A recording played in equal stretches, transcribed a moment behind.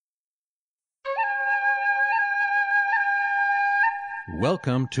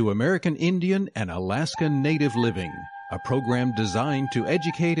Welcome to American Indian and Alaska Native Living, a program designed to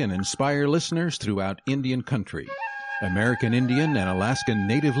educate and inspire listeners throughout Indian country. American Indian and Alaska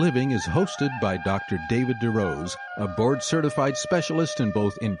Native Living is hosted by Dr. David DeRose, a board-certified specialist in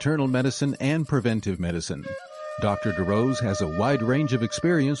both internal medicine and preventive medicine. Dr. DeRose has a wide range of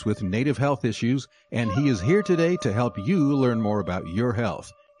experience with Native health issues, and he is here today to help you learn more about your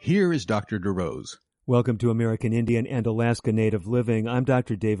health. Here is Dr. DeRose. Welcome to American Indian and Alaska Native Living. I'm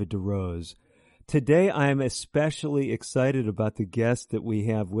Dr. David DeRose. Today I am especially excited about the guest that we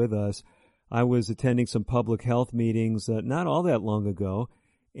have with us. I was attending some public health meetings not all that long ago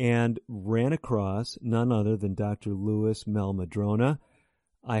and ran across none other than Dr. Louis Mel Madrona.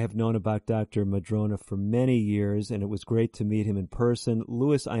 I have known about Dr. Madrona for many years, and it was great to meet him in person.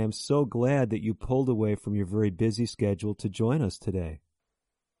 Louis, I am so glad that you pulled away from your very busy schedule to join us today.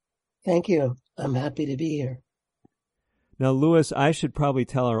 Thank you. I'm happy to be here. Now, Louis, I should probably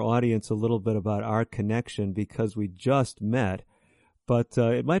tell our audience a little bit about our connection because we just met, but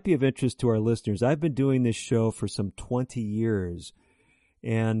it might be of interest to our listeners. I've been doing this show for some 20 years,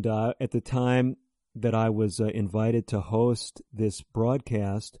 and at the time that I was invited to host this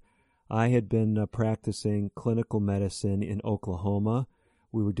broadcast, I had been practicing clinical medicine in Oklahoma.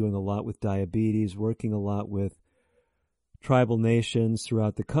 We were doing a lot with diabetes, working a lot with tribal nations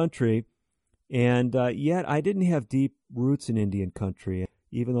throughout the country, and yet I didn't have deep roots in Indian country.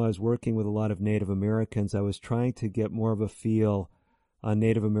 Even though I was working with a lot of Native Americans, I was trying to get more of a feel on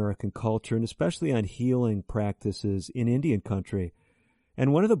Native American culture, and especially on healing practices in Indian country.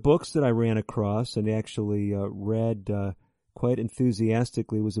 And one of the books that I ran across and actually read quite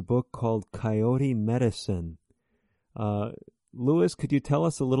enthusiastically was a book called Coyote Medicine. Louis, could you tell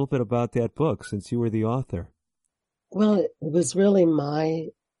us a little bit about that book, since you were the author? Well, it was really my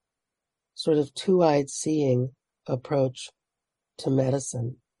sort of two-eyed seeing approach to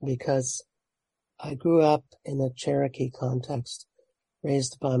medicine, because I grew up in a Cherokee context,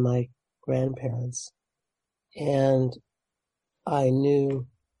 raised by my grandparents, and I knew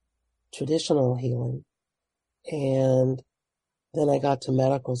traditional healing. And then I got to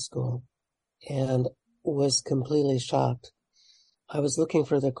medical school and was completely shocked. I was looking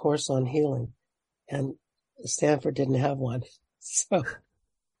for the course on healing, and Stanford didn't have one.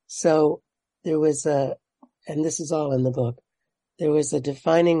 So there was and this is all in the book, there was a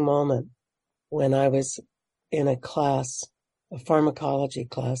defining moment when I was in a class, a pharmacology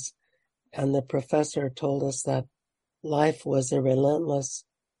class, and the professor told us that life was a relentless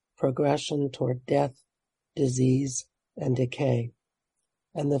progression toward death, disease, and decay.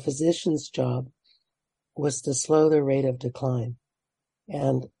 And the physician's job was to slow the rate of decline.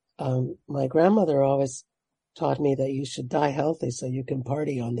 And my grandmother always taught me that you should die healthy so you can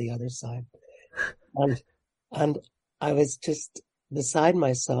party on the other side. And I was just beside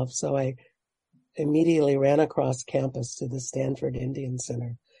myself, so I immediately ran across campus to the Stanford Indian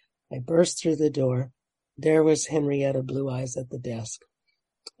Center. I burst through the door. There was Henrietta Blue Eyes at the desk.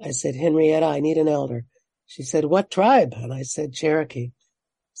 I said, "Henrietta, I need an elder." She said, "What tribe?" And I said, "Cherokee."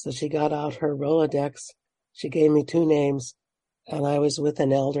 So she got out her Rolodex. She gave me 2 names, and I was with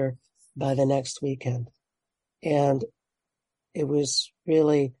an elder by the next weekend. And it was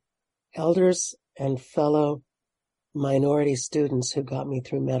really elders and fellow minority students who got me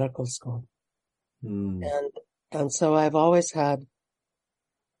through medical school. And so I've always had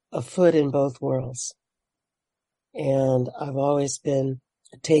a foot in both worlds. And I've always been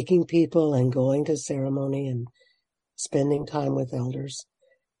taking people and going to ceremony and spending time with elders.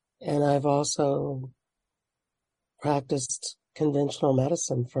 And I've also practiced conventional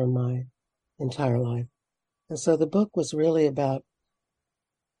medicine for my entire life. And so the book was really about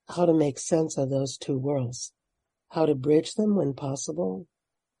how to make sense of those two worlds, how to bridge them when possible,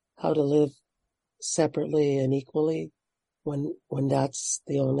 how to live separately and equally when that's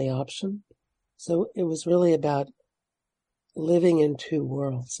the only option. So it was really about living in two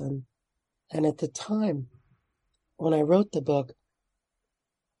worlds. And at the time, when I wrote the book,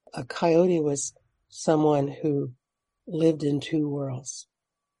 a coyote was someone who lived in two worlds.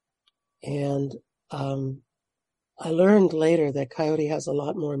 And I learned later that coyote has a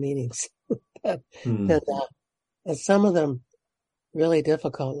lot more meanings than that. And some of them really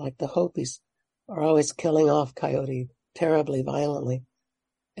difficult, like the Hopis are always killing off coyote terribly violently.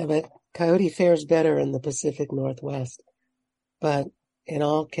 But coyote fares better in the Pacific Northwest. But in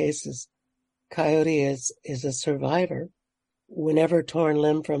all cases, coyote is a survivor. Whenever torn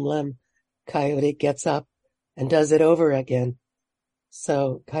limb from limb, coyote gets up and does it over again.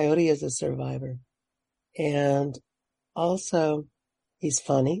 So coyote is a survivor. And also, he's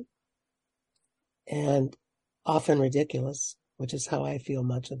funny and often ridiculous, which is how I feel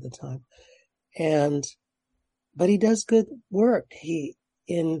much of the time. But he does good work.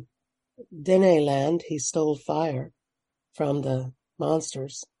 In Dene Land, he stole fire from the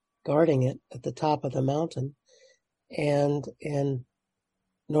monsters guarding it at the top of the mountain. And in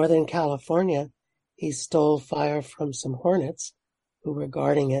Northern California, he stole fire from some hornets who were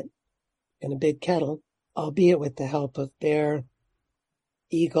guarding it in a big kettle, albeit with the help of bear,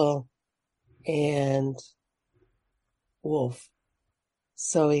 eagle, and wolf.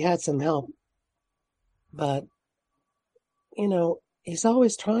 So he had some help. But, he's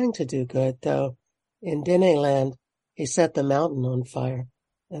always trying to do good, though. In Dene Land, he set the mountain on fire,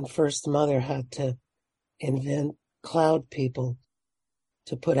 and First Mother had to invent cloud people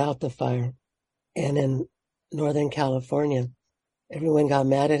to put out the fire. And in Northern California, everyone got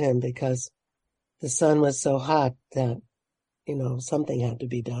mad at him because the sun was so hot that, something had to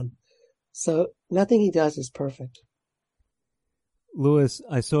be done. So nothing he does is perfect. Louis,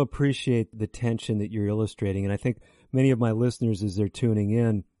 I so appreciate the tension that you're illustrating, and I think many of my listeners, as they're tuning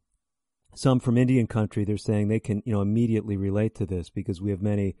in, some from Indian country, they're saying they can, immediately relate to this because we have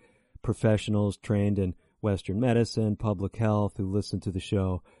many professionals trained in Western medicine, public health, who listen to the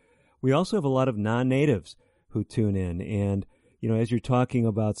show. We also have a lot of non-natives who tune in, and, as you're talking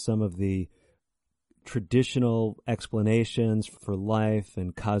about some of the traditional explanations for life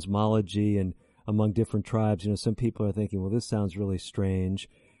and cosmology and among different tribes, some people are thinking, well, this sounds really strange.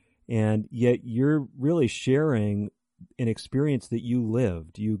 And yet you're really sharing an experience that you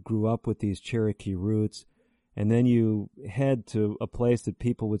lived. You grew up with these Cherokee roots, and then you head to a place that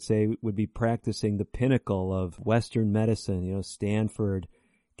people would say would be practicing the pinnacle of Western medicine, Stanford,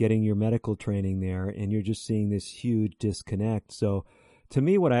 getting your medical training there, and you're just seeing this huge disconnect. So to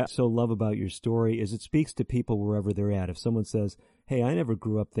me, what I so love about your story is it speaks to people wherever they're at. If someone says, hey, I never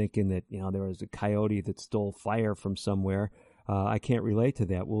grew up thinking that, there was a coyote that stole fire from somewhere, I can't relate to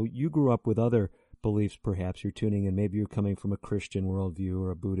that. Well, you grew up with other beliefs, perhaps. You're tuning in. Maybe you're coming from a Christian worldview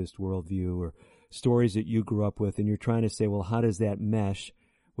or a Buddhist worldview or stories that you grew up with, and you're trying to say, well, how does that mesh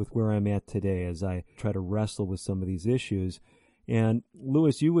with where I'm at today as I try to wrestle with some of these issues? And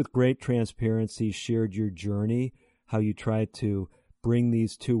Louis, you with great transparency shared your journey, how you tried to bring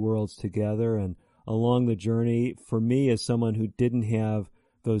these two worlds together. And along the journey, for me, as someone who didn't have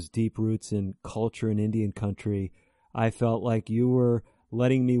those deep roots in culture in Indian country, I felt like you were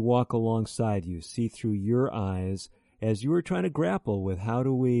letting me walk alongside you, see through your eyes as you were trying to grapple with how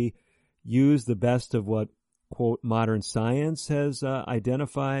do we use the best of what, quote, modern science has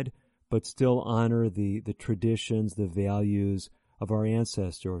identified, but still honor the traditions, the values of our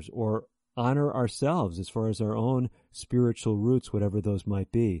ancestors, or honor ourselves as far as our own spiritual roots, whatever those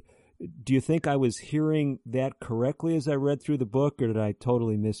might be. Do you think I was hearing that correctly as I read through the book, or did I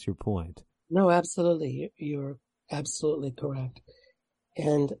totally miss your point? No, absolutely. You're absolutely correct.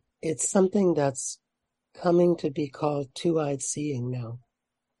 And it's something that's coming to be called two-eyed seeing now.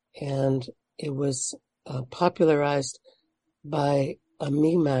 And it was popularized by a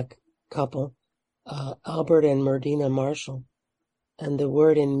Mi'kmaq couple, Albert and Merdina Marshall. And the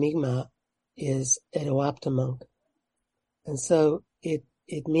word in Mi'kmaq is Etowaptimunk. And so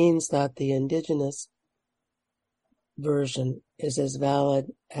it means that the indigenous version is as valid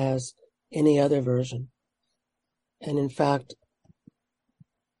as any other version. And in fact,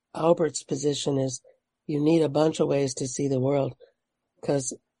 Albert's position is you need a bunch of ways to see the world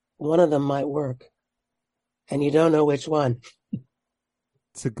because one of them might work and you don't know which one.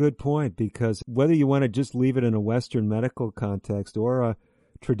 It's a good point, because whether you want to just leave it in a Western medical context or a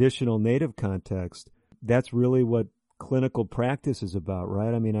traditional native context, that's really what clinical practice is about,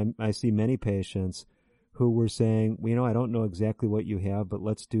 right? I mean, I see many patients who were saying, I don't know exactly what you have, but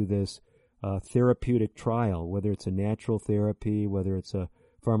let's do this therapeutic trial, whether it's a natural therapy, whether it's a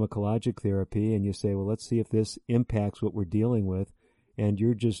pharmacologic therapy, and you say, well, let's see if this impacts what we're dealing with, and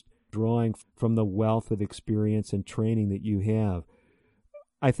you're just drawing from the wealth of experience and training that you have.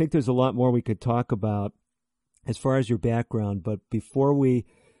 I think there's a lot more we could talk about as far as your background, but before we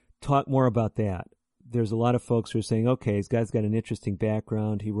talk more about that, there's a lot of folks who are saying, okay, this guy's got an interesting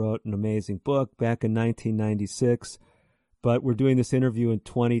background. He wrote an amazing book back in 1996, but we're doing this interview in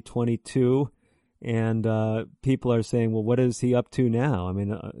 2022, and people are saying, well, what is he up to now? I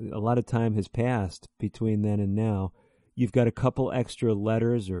mean, a lot of time has passed between then and now. You've got a couple extra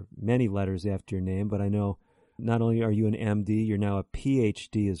letters, or many letters after your name, but I know not only are you an MD, you're now a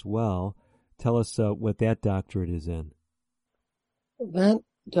PhD as well. Tell us what that doctorate is in. That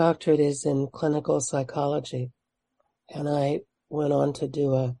doctorate is in clinical psychology, and I went on to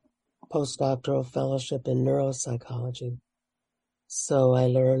do a postdoctoral fellowship in neuropsychology. So I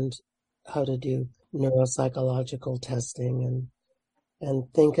learned how to do neuropsychological testing and and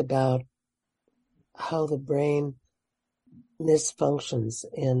think about how the brain misfunctions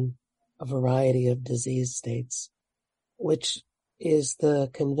in a variety of disease states, which is the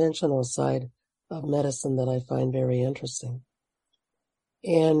conventional side of medicine that I find very interesting.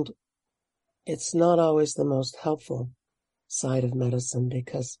 And it's not always the most helpful side of medicine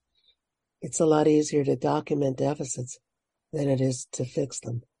because it's a lot easier to document deficits than it is to fix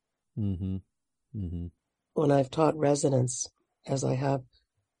them. Mm-hmm. Mm-hmm. When I've taught residents, as I have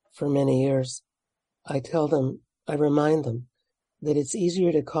for many years, I remind them that it's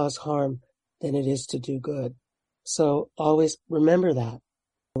easier to cause harm than it is to do good. So always remember that.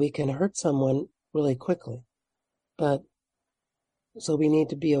 We can hurt someone really quickly, so we need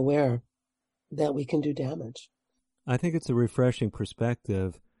to be aware that we can do damage. I think it's a refreshing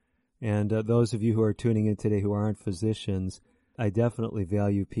perspective. And those of you who are tuning in today who aren't physicians, I definitely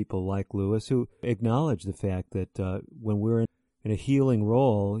value people like Lewis who acknowledge the fact that when we're in a healing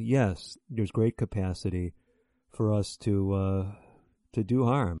role, yes, there's great capacity for us to do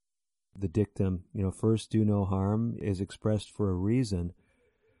harm. The dictum, first do no harm, is expressed for a reason.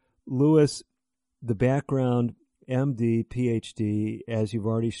 Lewis, the background, MD, PhD, as you've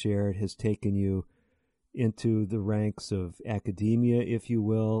already shared, has taken you into the ranks of academia, if you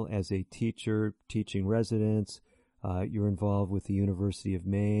will, as a teacher, teaching residents. You're involved with the University of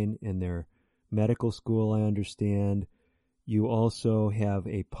Maine and their medical school, I understand. You also have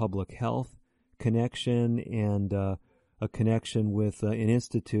a public health connection and a connection with an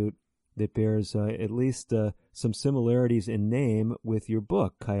institute that bears at least some similarities in name with your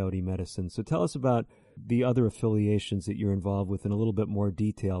book, Coyote Medicine. So tell us about the other affiliations that you're involved with in a little bit more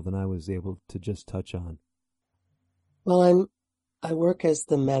detail than I was able to just touch on. Well, I work as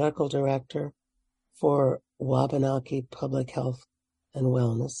the medical director for Wabanaki Public Health and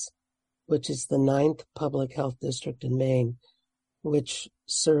Wellness, which is the 9th public health district in Maine, which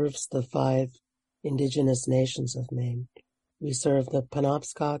serves the 5 indigenous nations of Maine. We serve the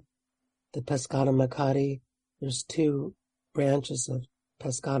Penobscot, the Pescadamacati. There's 2 branches of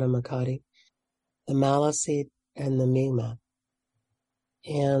Pescadamacati, the Maliseet and the Mi'kmaq.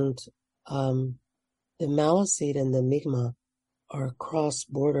 And the Maliseet and the Mi'kmaq are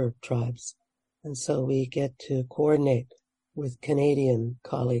cross-border tribes. And so we get to coordinate with Canadian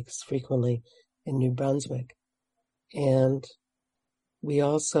colleagues frequently in New Brunswick. And we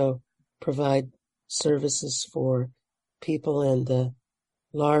also provide services for people in the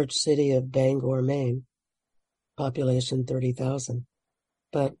large city of Bangor, Maine, population 30,000.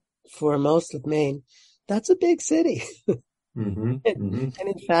 But for most of Maine, that's a big city. Mm-hmm. And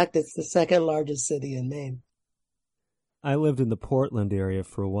in fact, it's the 2nd largest city in Maine. I lived in the Portland area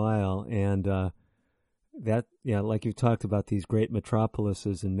for a while, and like you talked about these great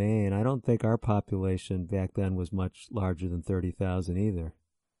metropolises in Maine, I don't think our population back then was much larger than 30,000 either.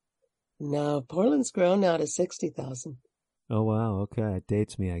 No, Portland's grown now to 60,000. Oh, wow. Okay. It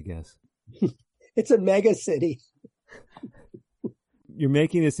dates me, I guess. It's a mega city. You're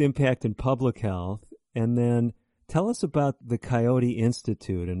making this impact in public health, and then tell us about the Coyote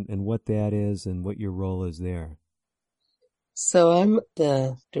Institute and what that is and what your role is there. So I'm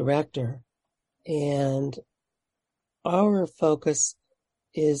the director, and our focus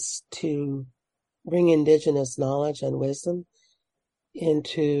is to bring indigenous knowledge and wisdom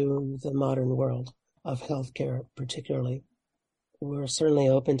into the modern world of healthcare, particularly. We're certainly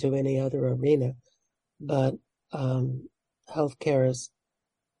open to any other arena, but healthcare is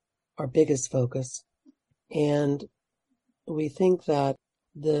our biggest focus. And we think that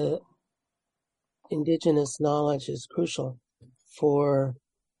the indigenous knowledge is crucial for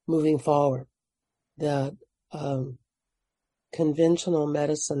moving forward, that conventional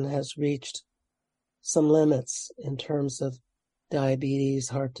medicine has reached some limits in terms of diabetes,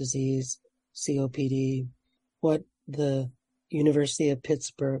 heart disease, COPD, what the University of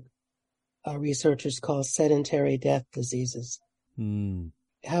Pittsburgh researchers call sedentary death diseases.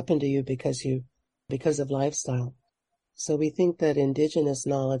 Happen to you because of lifestyle. So we think that indigenous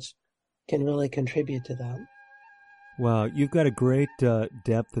knowledge can really contribute to that. Wow, you've got a great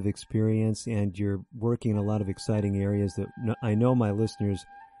depth of experience, and you're working in a lot of exciting areas that I know my listeners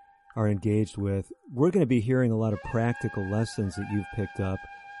are engaged with. We're going to be hearing a lot of practical lessons that you've picked up,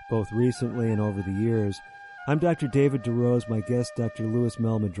 both recently and over the years. I'm Dr. David DeRose, my guest, Dr. Louis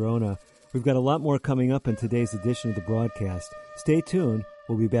Mehl-Madrona. We've got a lot more coming up in today's edition of the broadcast. Stay tuned.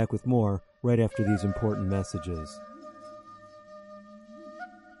 We'll be back with more right after these important messages.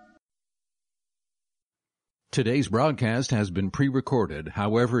 Today's broadcast has been pre-recorded.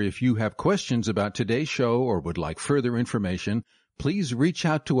 However, if you have questions about today's show or would like further information, please reach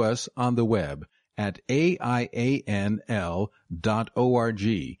out to us on the web at AIANL.org.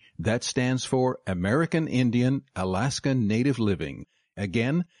 That stands for American Indian Alaska Native Living.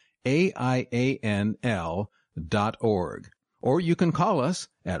 Again, AIANL.org. Or you can call us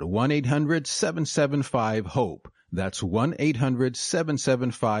at 1-800-775-HOPE. That's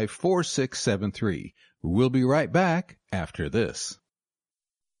 1-800-775-4673. We'll be right back after this.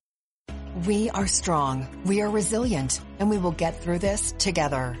 We are strong, we are resilient, and we will get through this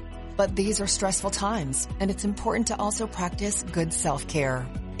together. But these are stressful times, and it's important to also practice good self-care.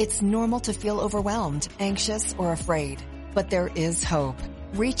 It's normal to feel overwhelmed, anxious, or afraid. But there is hope.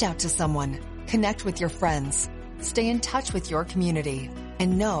 Reach out to someone. Connect with your friends. Stay in touch with your community.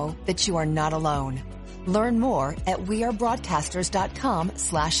 And know that you are not alone. Learn more at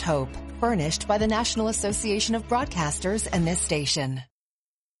wearebroadcasters.com/hope. Furnished by the National Association of Broadcasters and this station.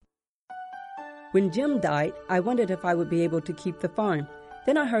 When Jim died, I wondered if I would be able to keep the farm.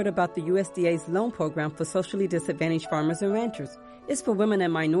 Then I heard about the USDA's loan program for socially disadvantaged farmers and ranchers. It's for women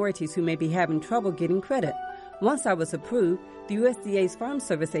and minorities who may be having trouble getting credit. Once I was approved, the USDA's Farm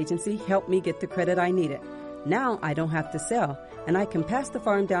Service Agency helped me get the credit I needed. Now I don't have to sell, and I can pass the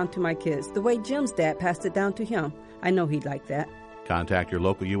farm down to my kids the way Jim's dad passed it down to him. I know he'd like that. Contact your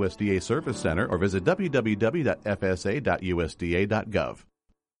local USDA Service Center or visit www.fsa.usda.gov.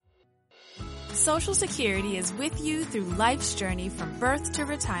 Social Security is with you through life's journey from birth to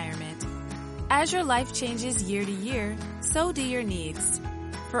retirement. As your life changes year to year, so do your needs.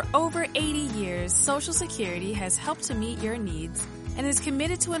 For over 80 years, Social Security has helped to meet your needs and is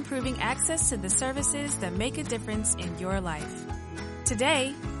committed to improving access to the services that make a difference in your life.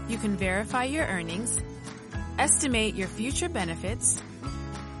 Today, you can verify your earnings, estimate your future benefits,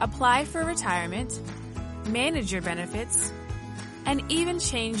 apply for retirement, manage your benefits, and even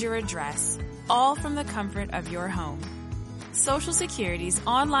change your address, all from the comfort of your home. Social Security's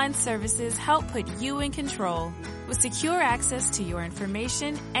online services help put you in control with secure access to your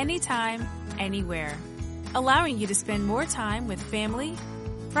information anytime, anywhere, allowing you to spend more time with family,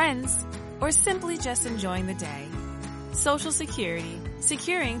 friends, or simply just enjoying the day. Social Security,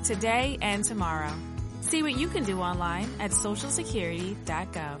 securing today and tomorrow. See what you can do online at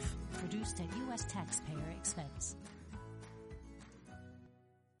socialsecurity.gov. Produced at U.S. taxpayer expense.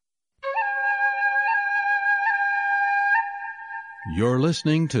 You're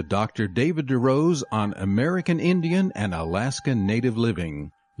listening to Dr. David DeRose on American Indian and Alaska Native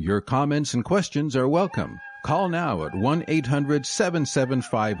Living. Your comments and questions are welcome. Call now at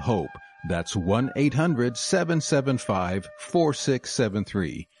 1-800-775-HOPE. That's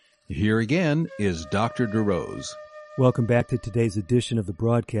 1-800-775-4673. Here again is Dr. DeRose. Welcome back to today's edition of the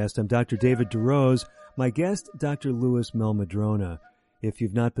broadcast. I'm Dr. David DeRose. My guest, Dr. Louis Mehl-Madrona. If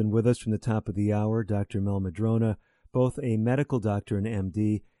you've not been with us from the top of the hour, Dr. Mehl-Madrona, both a medical doctor, an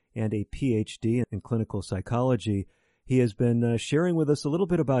MD, and a PhD in clinical psychology, he has been sharing with us a little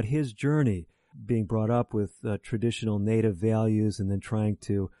bit about his journey, being brought up with traditional Native values and then trying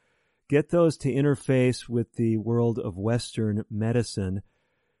to get those to interface with the world of Western medicine.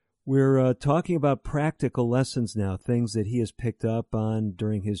 We're talking about practical lessons now, things that he has picked up on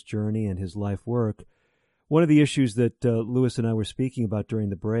during his journey and his life work. One of the issues that Louis and I were speaking about during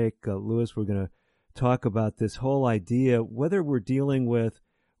the break, Louis, we're going to talk about this whole idea, whether we're dealing with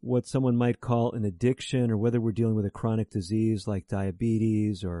what someone might call an addiction or whether we're dealing with a chronic disease like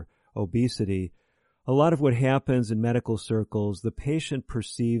diabetes or obesity. A lot of what happens in medical circles, the patient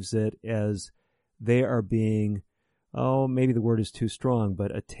perceives it as they are being, maybe the word is too strong,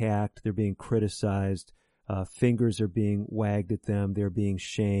 but attacked. They're being criticized. Fingers are being wagged at them. They're being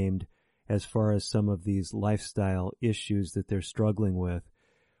shamed as far as some of these lifestyle issues that they're struggling with.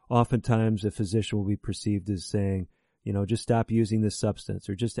 Oftentimes, a physician will be perceived as saying, just stop using this substance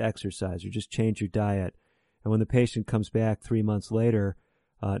or just exercise or just change your diet. And when the patient comes back 3 months later,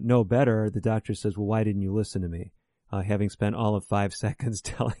 no better, the doctor says, well, why didn't you listen to me? Having spent all of 5 seconds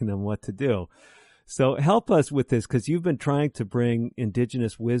telling them what to do. So help us with this, because you've been trying to bring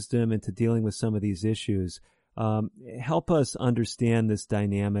indigenous wisdom into dealing with some of these issues. Help us understand this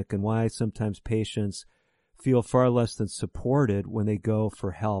dynamic and why sometimes patients feel far less than supported when they go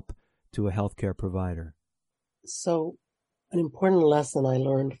for help to a healthcare provider. So an important lesson I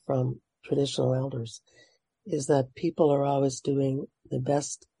learned from traditional elders is that people are always doing the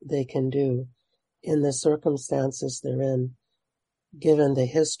best they can do in the circumstances they're in, given the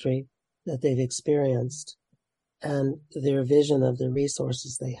history that they've experienced and their vision of the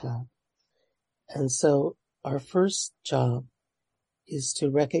resources they have. And so our first job is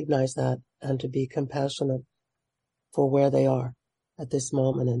to recognize that and to be compassionate for where they are at this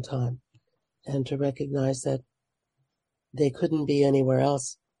moment in time, and to recognize that they couldn't be anywhere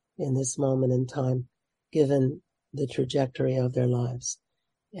else in this moment in time, given the trajectory of their lives.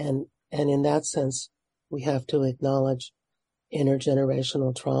 And in that sense, we have to acknowledge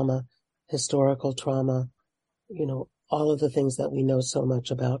intergenerational trauma, historical trauma, all of the things that we know so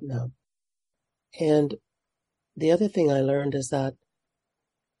much about now. And the other thing I learned is that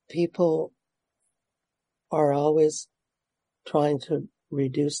people are always trying to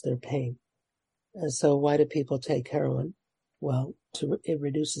reduce their pain. And so why do people take heroin? Well, it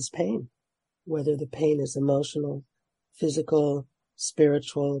reduces pain, whether the pain is emotional, physical,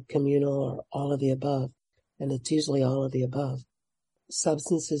 spiritual, communal, or all of the above. And it's usually all of the above.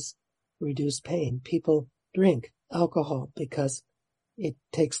 Substances reduce pain. People drink alcohol because it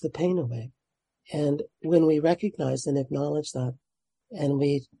takes the pain away. And when we recognize and acknowledge that, and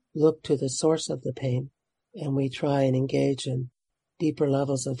we look to the source of the pain, and we try and engage in deeper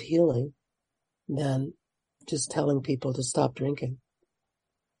levels of healing than just telling people to stop drinking,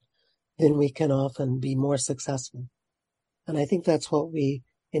 then we can often be more successful. And I think that's what we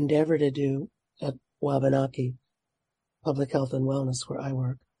endeavor to do at Wabanaki Public Health and Wellness, where I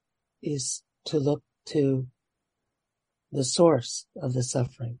work, is to look to the source of the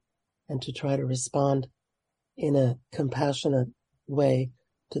suffering and to try to respond in a compassionate way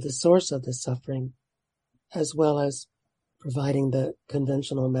to the source of the suffering, as well as providing the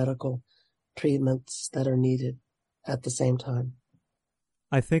conventional medical treatments that are needed at the same time.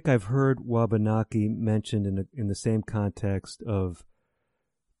 I think I've heard Wabanaki mentioned in the same context of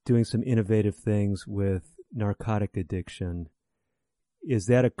doing some innovative things with narcotic addiction. Is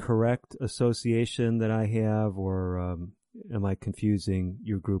that a correct association that I have, or am I confusing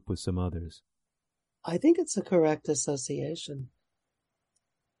your group with some others? I think it's a correct association.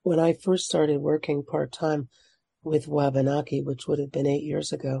 When I first started working part-time with Wabanaki, which would have been 8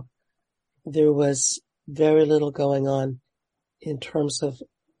 years ago, there was very little going on in terms of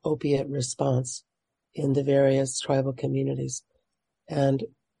opiate response in the various tribal communities. And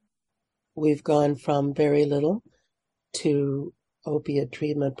we've gone from very little to opiate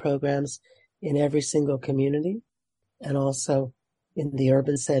treatment programs in every single community, and also in the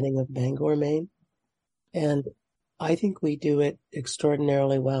urban setting of Bangor, Maine. And I think we do it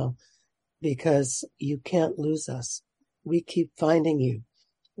extraordinarily well, because you can't lose us. We keep finding you.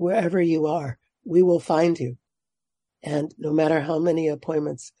 Wherever you are, we will find you. And no matter how many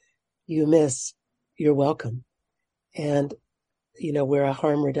appointments you miss, you're welcome. And, we're a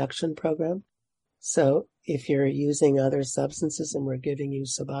harm reduction program. So if you're using other substances and we're giving you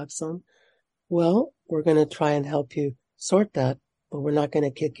Suboxone, well, we're going to try and help you sort that, but we're not going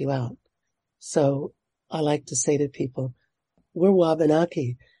to kick you out. So I like to say to people, we're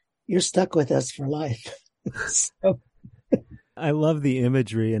Wabanaki. You're stuck with us for life. So. I love the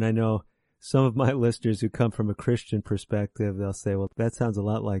imagery, and I know some of my listeners who come from a Christian perspective, they'll say, well, that sounds a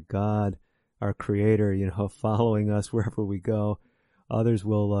lot like God, our creator, following us wherever we go. Others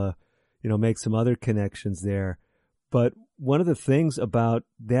will, make some other connections there. But one of the things about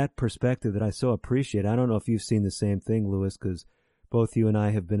that perspective that I so appreciate, I don't know if you've seen the same thing, Louis, because both you and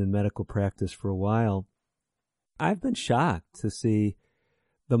I have been in medical practice for a while. I've been shocked to see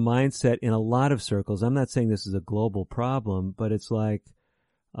the mindset in a lot of circles. I'm not saying this is a global problem, but it's like,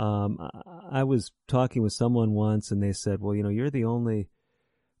 I was talking with someone once and they said, well, you're the only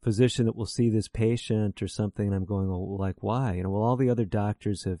physician that will see this patient or something. And I'm going, well, like, why? Well, all the other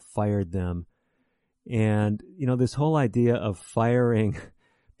doctors have fired them. And, this whole idea of firing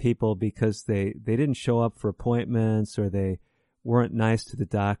people because they didn't show up for appointments or they weren't nice to the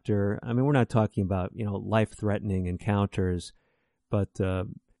doctor. I mean, we're not talking about, life-threatening encounters, but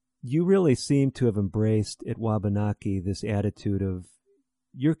you really seem to have embraced at Wabanaki this attitude of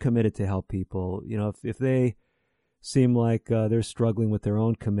you're committed to help people. If they seem like they're struggling with their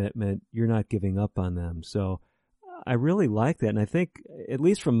own commitment, you're not giving up on them. So I really like that. And I think, at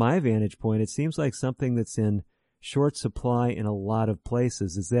least from my vantage point, it seems like something that's in short supply in a lot of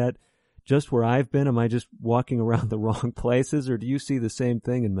places. Is that just where I've been? Am I just walking around the wrong places, or do you see the same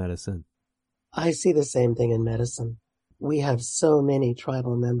thing in medicine? I see the same thing in medicine. We have so many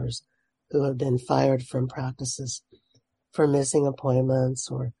tribal members who have been fired from practices for missing appointments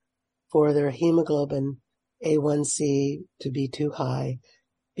or for their hemoglobin A1C to be too high,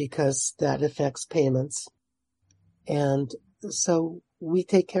 because that affects payments. And so we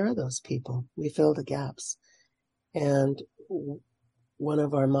take care of those people. We fill the gaps. And one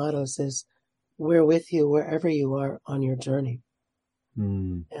of our mottos is, we're with you wherever you are on your journey.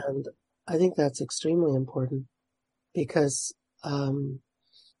 And I think that's extremely important, because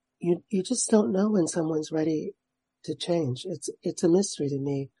you just don't know when someone's ready to change. It's a mystery to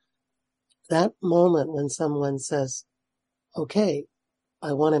me. That moment when someone says, okay,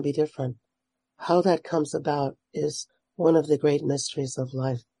 I want to be different. How that comes about is one of the great mysteries of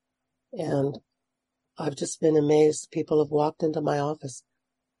life. And I've just been amazed. People have walked into my office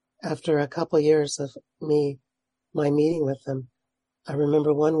after a couple years of my meeting with them. I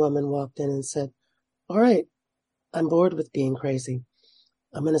remember one woman walked in and said, "All right, I'm bored with being crazy.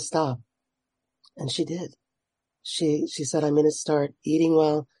 I'm going to stop." And she did. She said, "I'm going to start eating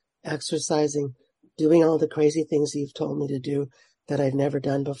well, exercising, doing all the crazy things you've told me to do that I've never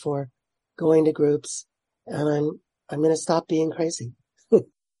done before, going to groups, and I'm going to stop being crazy."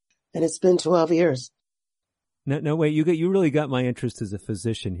 And it's been 12 years. No, wait, you really got my interest as a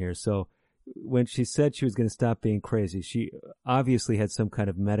physician here. So when she said she was going to stop being crazy, she obviously had some kind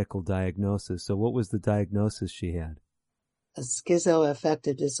of medical diagnosis. So what was the diagnosis she had? A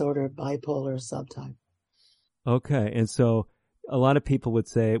schizoaffective disorder, bipolar subtype. Okay. And so a lot of people would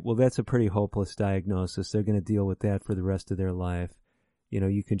say, well, that's a pretty hopeless diagnosis. They're going to deal with that for the rest of their life.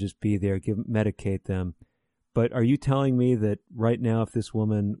 You can just be there, medicate them. But are you telling me that right now, if this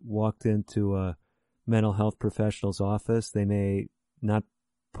woman walked into a mental health professional's office, they may not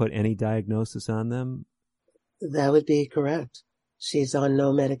put any diagnosis on them? That would be correct. She's on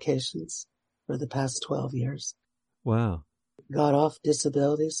no medications for the past 12 years. Wow. Got off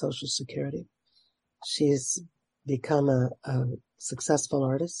disability, Social Security. She's become a successful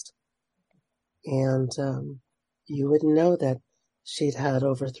artist. And you wouldn't know that she'd had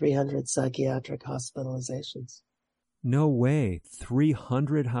over 300 psychiatric hospitalizations. No way.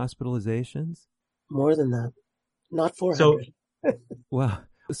 300 hospitalizations? More than that. Not 400. Wow.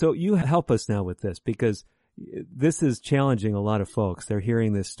 So you help us now with this, because this is challenging a lot of folks. They're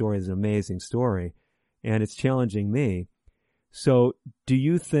hearing this story as an amazing story, and it's challenging me. So do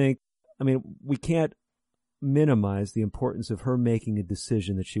you think, we can't minimize the importance of her making a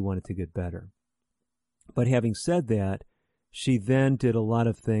decision that she wanted to get better. But having said that, she then did a lot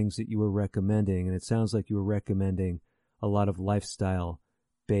of things that you were recommending, and it sounds like you were recommending a lot of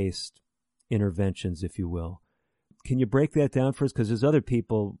lifestyle-based interventions, if you will. Can you break that down for us? Because there's other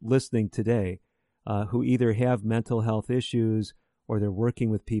people listening today who either have mental health issues or they're working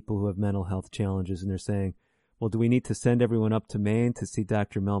with people who have mental health challenges, and they're saying, well, do we need to send everyone up to Maine to see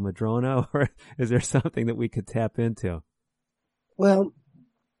Dr. Mel Madrona, or is there something that we could tap into? Well,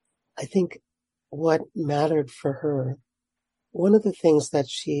 I think what mattered for her, one of the things that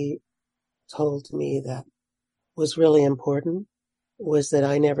she told me that was really important was that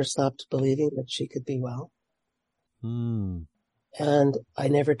I never stopped believing that she could be well. And I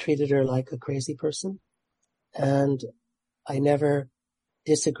never treated her like a crazy person. And I never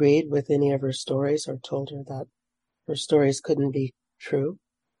disagreed with any of her stories or told her that her stories couldn't be true.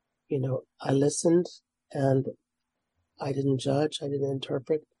 I listened and I didn't judge. I didn't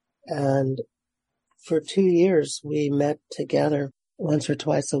interpret. And for 2 years, we met together once or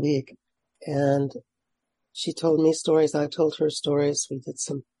twice a week. And she told me stories. I told her stories. We did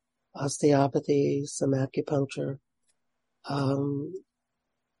some osteopathy, some acupuncture.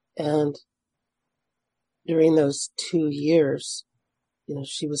 And during those 2 years,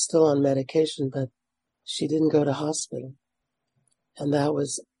 she was still on medication, but she didn't go to hospital. And that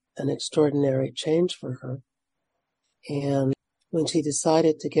was an extraordinary change for her. And when she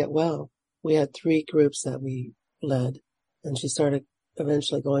decided to get well, we had 3 groups that we led, and she started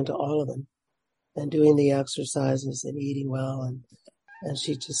eventually going to all of them and doing the exercises and eating well, and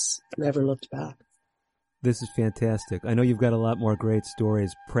she just never looked back. This is fantastic. I know you've got a lot more great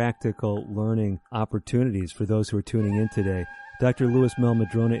stories, practical learning opportunities for those who are tuning in today. Dr. Louis Mel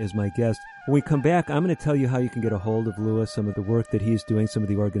Madrona is my guest. When we come back, I'm going to tell you how you can get a hold of Louis, some of the work that he's doing, some of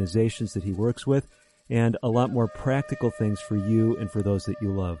the organizations that he works with, and a lot more practical things for you and for those that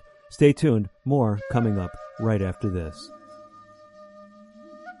you love. Stay tuned. More coming up right after this.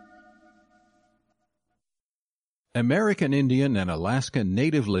 American Indian and Alaska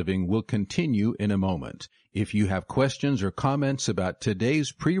Native Living will continue in a moment. If you have questions or comments about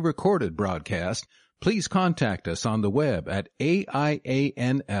today's pre-recorded broadcast, please contact us on the web at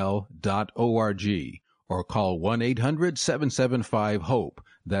aianl.org or call 1-800-775-HOPE.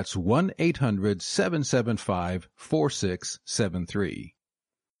 That's 1-800-775-4673.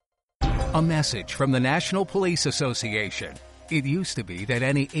 A message from the National Police Association. It used to be that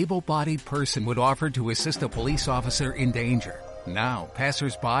any able-bodied person would offer to assist a police officer in danger. Now,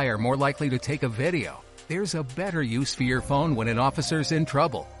 passers-by are more likely to take a video. There's a better use for your phone when an officer's in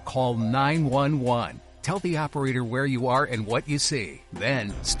trouble. Call 911. Tell the operator where you are and what you see.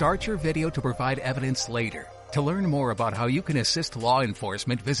 Then, start your video to provide evidence later. To learn more about how you can assist law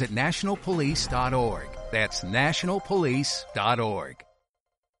enforcement, visit nationalpolice.org. That's nationalpolice.org.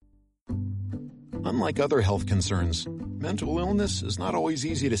 Unlike other health concerns, mental illness is not always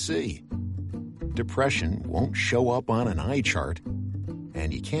easy to see. Depression won't show up on an eye chart,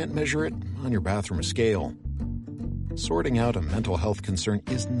 and you can't measure it on your bathroom scale. Sorting out a mental health concern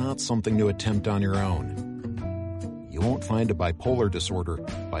is not something to attempt on your own. You won't find a bipolar disorder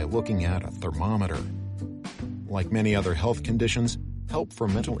by looking at a thermometer. Like many other health conditions, help for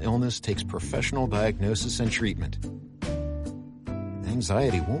mental illness takes professional diagnosis and treatment.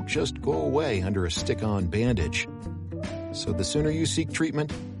 Anxiety won't just go away under a stick-on bandage. So the sooner you seek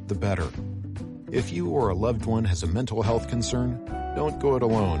treatment, the better. If you or a loved one has a mental health concern, don't go it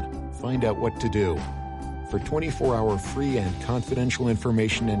alone. Find out what to do. For 24-hour free and confidential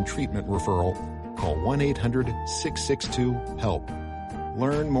information and treatment referral, call 1-800-662-HELP.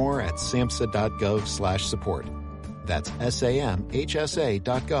 Learn more at samhsa.gov/support. That's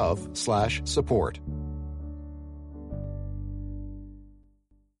samhsa.gov/support.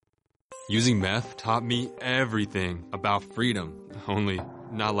 Using meth taught me everything about freedom, only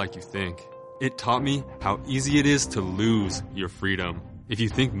not like you think. It taught me how easy it is to lose your freedom. If you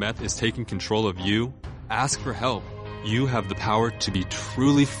think meth is taking control of you, ask for help. You have the power to be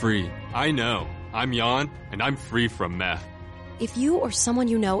truly free. I know. I'm Jan, and I'm free from meth. If you or someone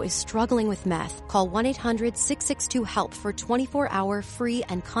you know is struggling with meth, call 1-800-662-HELP for 24-hour free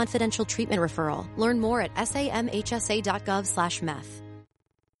and confidential treatment referral. Learn more at samhsa.gov/meth.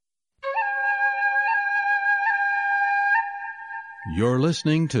 You're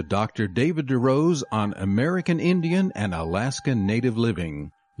listening to Dr. David DeRose on American Indian and Alaska Native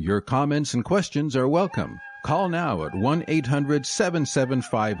Living. Your comments and questions are welcome. Call now at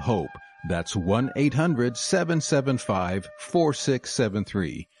 1-800-775-HOPE. That's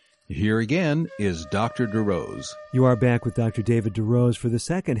 1-800-775-4673. Here again is Dr. DeRose. You are back with Dr. David DeRose for the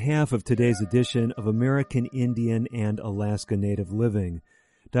second half of today's edition of American Indian and Alaska Native Living.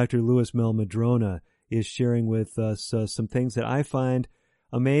 Dr. Louis Mehl-Madrona is sharing with us some things that I find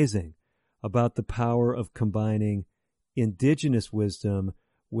amazing about the power of combining indigenous wisdom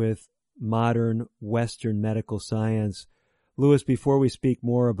with modern Western medical science. Louis, before we speak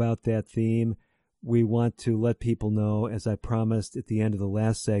more about that theme, we want to let people know, as I promised at the end of the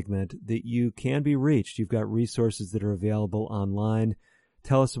last segment, that you can be reached. You've got resources that are available online.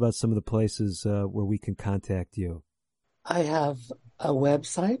 Tell us about some of the places where we can contact you. I have a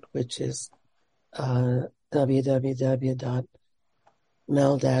website, which is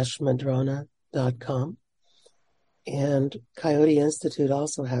www.mehl-madrona.com. And Coyote Institute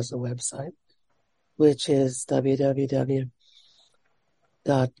also has a website, which is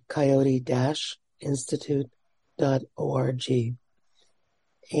www.coyote-institute.org.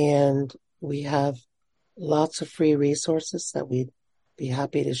 And we have lots of free resources that we'd be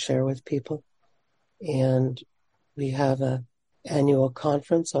happy to share with people. And we have an annual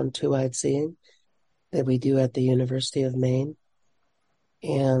conference on two-eyed seeing that we do at the University of Maine.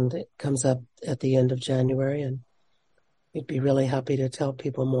 And it comes up at the end of January, and we'd be really happy to tell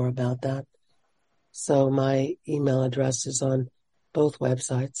people more about that. So my email address is on both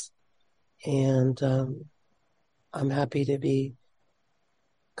websites, and I'm happy to be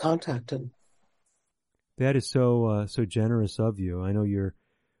contacted. That is so generous of you. I know you're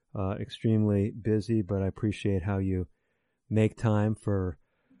extremely busy, but I appreciate how you make time for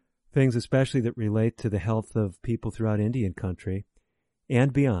things, especially that relate to the health of people throughout Indian country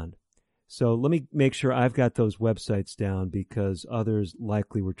and beyond. So let me make sure I've got those websites down, because others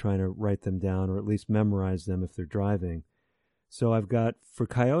likely were trying to write them down or at least memorize them if they're driving. So I've got, for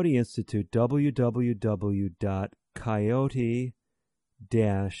Coyote Institute,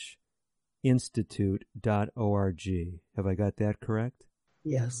 www.coyote-institute.org. Have I got that correct?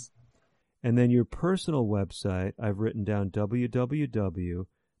 Yes. And then your personal website, I've written down www.mehl,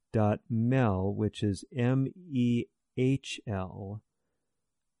 which is MEHL,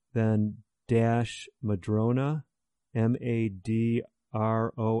 then -Madrona,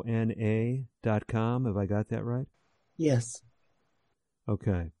 MADRONA.com. Have I got that right? Yes.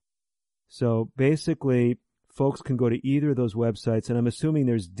 Okay. So basically, folks can go to either of those websites, and I'm assuming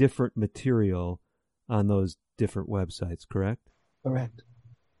there's different material on those different websites, correct? Correct.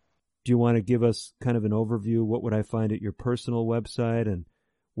 Do you want to give us kind of an overview? What would I find at your personal website, and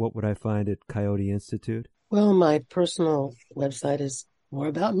what would I find at Coyote Institute? Well, my personal website is more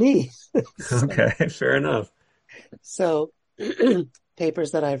about me. Okay, fair enough. So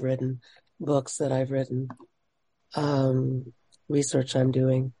papers that I've written, books that I've written, research I'm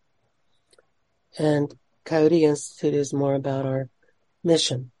doing. And Coyote Institute is more about our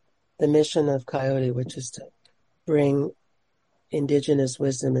mission, the mission of Coyote, which is to bring indigenous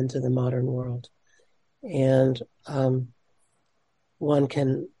wisdom into the modern world. And one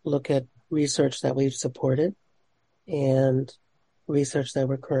can look at research that we've supported and research that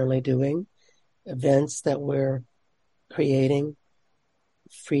we're currently doing, events that we're creating,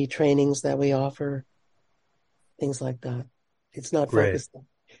 free trainings that we offer, things like that. It's not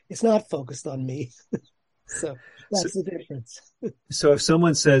focused on me. So that's the difference. So if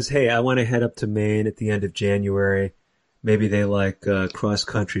someone says, hey, I want to head up to Maine at the end of January, maybe they like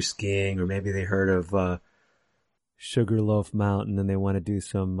cross-country skiing, or maybe they heard of Sugarloaf Mountain and they want to do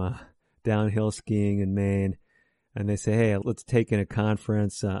some downhill skiing in Maine, and they say, hey, let's take in a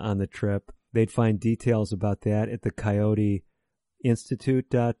conference on the trip. They'd find details about that at the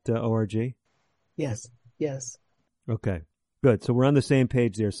coyoteinstitute.org? Yes. Okay, good. So we're on the same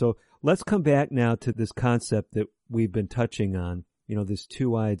page there. So let's come back now to this concept that we've been touching on, this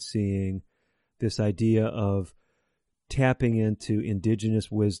two-eyed seeing, this idea of tapping into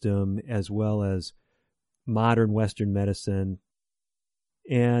indigenous wisdom as well as modern Western medicine.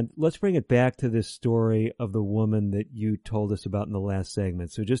 And let's bring it back to this story of the woman that you told us about in the last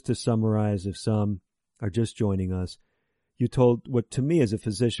segment. So just to summarize, if some are just joining us, you told what to me as a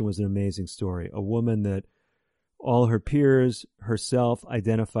physician was an amazing story. A woman that all her peers, herself,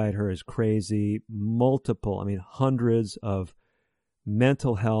 identified her as crazy, hundreds of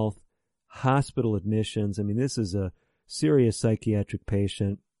mental health, hospital admissions. This is a serious psychiatric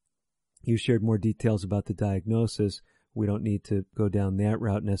patient. You shared more details about the diagnosis. We don't need to go down that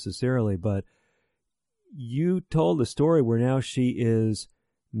route necessarily, but you told a story where now she is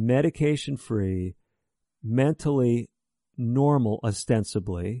medication-free, mentally normal,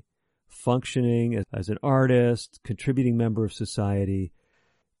 ostensibly, functioning as an artist, contributing member of society.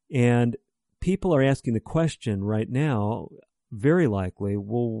 And people are asking the question right now, very likely,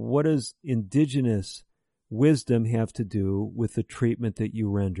 well, what does indigenous wisdom have to do with the treatment that you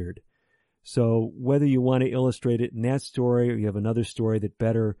rendered? So whether you want to illustrate it in that story or you have another story that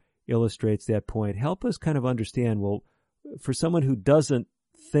better illustrates that point, help us kind of understand, well, for someone who doesn't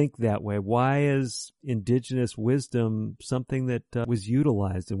think that way, why is indigenous wisdom something that was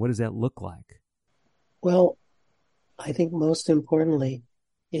utilized, and what does that look like? Well, I think most importantly,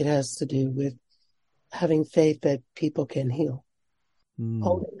 it has to do with having faith that people can heal.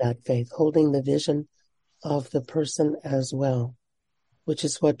 Holding that faith, holding the vision of the person as well, which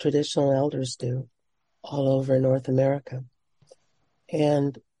is what traditional elders do all over North America.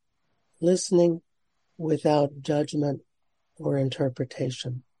 And listening without judgment or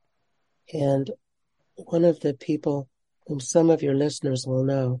interpretation. And one of the people whom some of your listeners will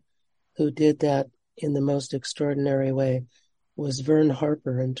know who did that in the most extraordinary way was Vern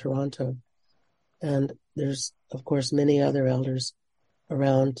Harper in Toronto. And there's, of course, many other elders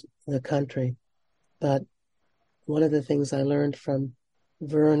around the country. But one of the things I learned from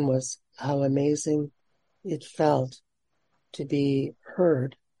Vern was how amazing it felt to be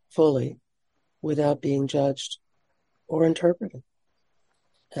heard fully without being judged or interpreted.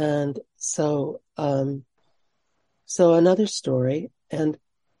 And so another story, and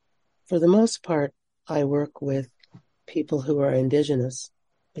for the most part, I work with people who are indigenous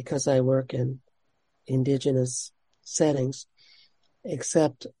because I work in indigenous settings,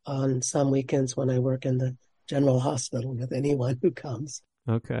 except on some weekends when I work in the general hospital with anyone who comes.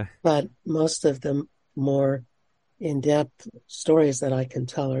 Okay. But most of the more in-depth stories that I can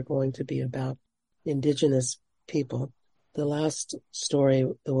tell are going to be about indigenous people. The last story,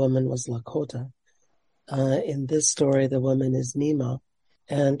 the woman was Lakota. In this story, the woman is Nima.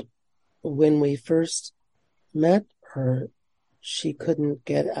 And when we first met her, she couldn't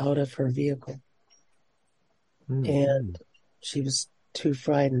get out of her vehicle. And she was too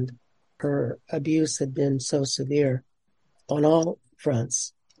frightened. Her abuse had been so severe on all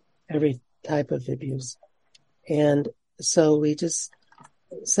fronts, every type of abuse. And so we just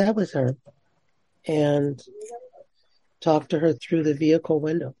sat with her and talked to her through the vehicle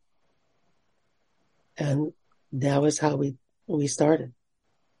window. And that was how we started.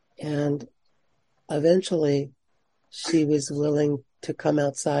 And eventually she was willing to come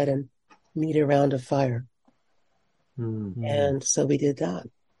outside and meet around a fire. Mm-hmm. And so we did that.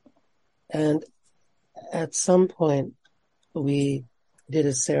 And at some point we did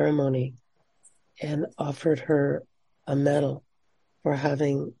a ceremony and offered her a medal for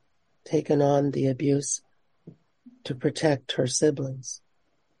having taken on the abuse to protect her siblings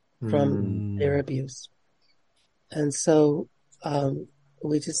from their abuse. And so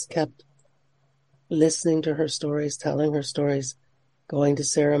we just kept listening to her stories, telling her stories, going to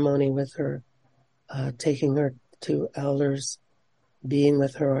ceremony with her, taking her to elders, being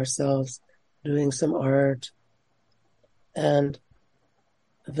with her ourselves, doing some art. And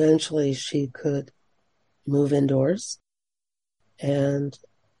eventually she could move indoors. And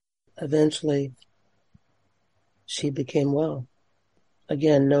eventually she became well.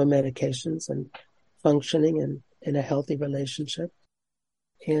 Again, no medications and functioning and in a healthy relationship.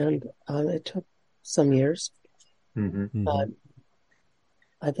 And it took some years. Mm-hmm. But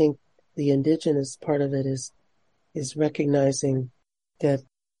I think the indigenous part of it is recognizing that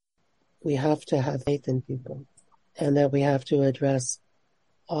we have to have faith in people and that we have to address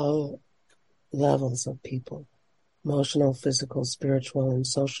all levels of people, emotional, physical, spiritual, and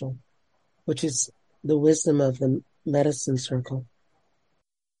social, which is the wisdom of the medicine circle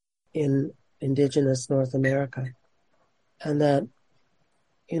in indigenous North America. And that,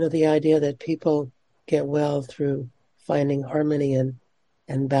 the idea that people get well through finding harmony and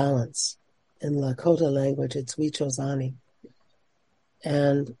balance. In Lakota language, it's Wichozani.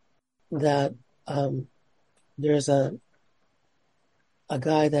 And that there's a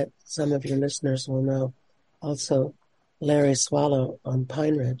guy that some of your listeners will know, also Larry Swallow on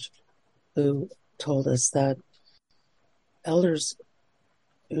Pine Ridge, who told us that elders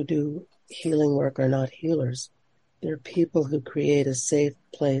who do healing work are not healers. They're people who create a safe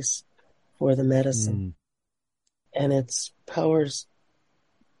place for the medicine. And it's powers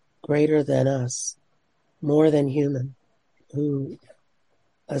greater than us, more than human, who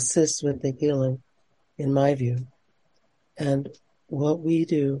assist with the healing, in my view. And what we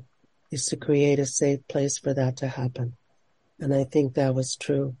do is to create a safe place for that to happen. And I think that was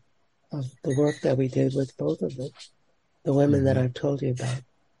true of the work that we did with both of the women that I've told you about,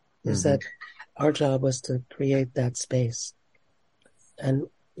 is that our job was to create that space. And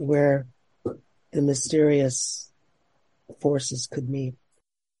where the mysterious forces could meet.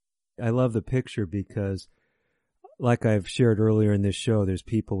 I love the picture because, like I've shared earlier in this show, there's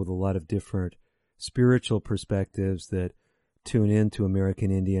people with a lot of different spiritual perspectives that tune into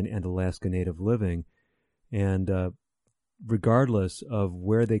American Indian and Alaska Native living. And regardless of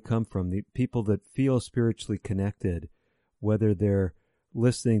where they come from, the people that feel spiritually connected, whether they're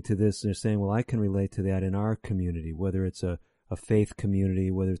listening to this and they're saying, well, I can relate to that in our community, whether it's a faith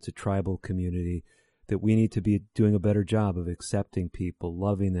community, whether it's a tribal community, that we need to be doing a better job of accepting people,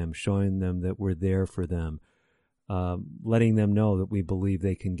 loving them, showing them that we're there for them, letting them know that we believe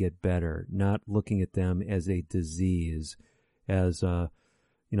they can get better, not looking at them as a disease, as,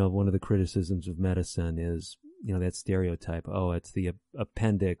 one of the criticisms of medicine is, that stereotype, oh, it's the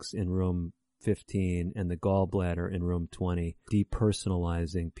appendix in room 15 and the gallbladder in room 20,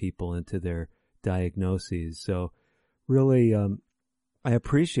 depersonalizing people into their diagnoses. So really, I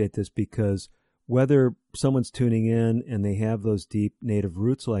appreciate this because whether someone's tuning in and they have those deep Native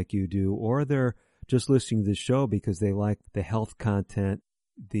roots like you do, or they're just listening to the show because they like the health content,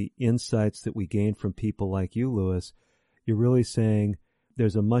 the insights that we gain from people like you, Louis, you're really saying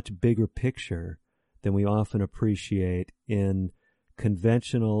there's a much bigger picture than we often appreciate in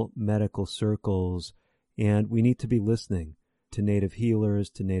conventional medical circles, and we need to be listening to Native healers,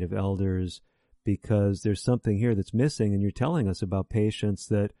 to Native elders, because there's something here that's missing, and you're telling us about patients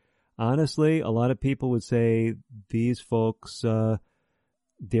that, honestly, a lot of people would say these folks,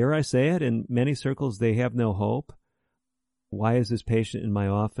 dare I say it, in many circles, they have no hope. Why is this patient in my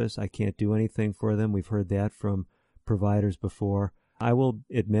office? I can't do anything for them. We've heard that from providers before. I will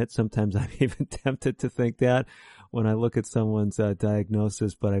admit sometimes I'm even tempted to think that when I look at someone's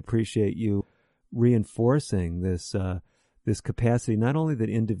diagnosis, but I appreciate you reinforcing this capacity, not only that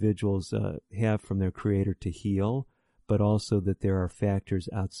individuals have from their creator to heal, but also that there are factors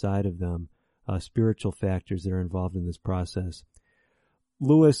outside of them, spiritual factors that are involved in this process.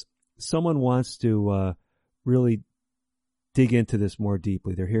 Louis, someone wants to really dig into this more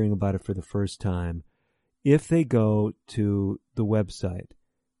deeply. They're hearing about it for the first time. If they go to the website,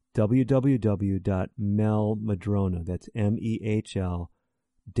 www.melmadrona, that's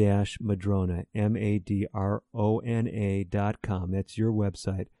MEHL-Madrona, MADRONA.com, that's your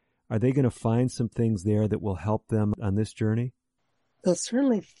website, are they going to find some things there that will help them on this journey? They'll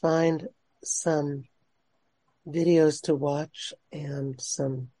certainly find some videos to watch and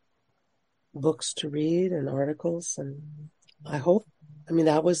some books to read and articles. And I hope,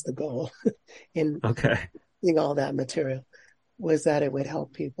 that was the goal in seeing all that material, was that it would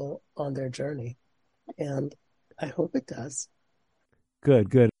help people on their journey. And I hope it does.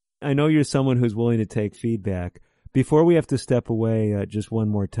 Good. I know you're someone who's willing to take feedback. Before we have to step away just one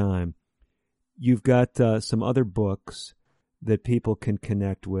more time, you've got some other books that people can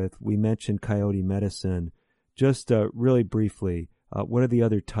connect with. We mentioned Coyote Medicine. Just really briefly, what are the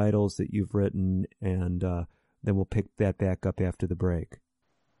other titles that you've written? And then we'll pick that back up after the break.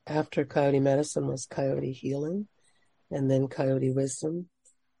 After Coyote Medicine was Coyote Healing, and then Coyote Wisdom,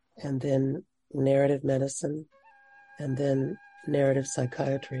 and then Narrative Medicine, and then Narrative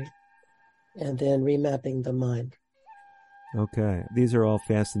Psychiatry, and then Remapping the Mind. Okay. These are all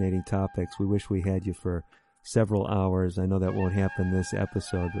fascinating topics. We wish we had you for several hours. I know that won't happen this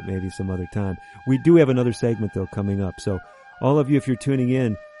episode, but maybe some other time. We do have another segment, though, coming up. So all of you, if you're tuning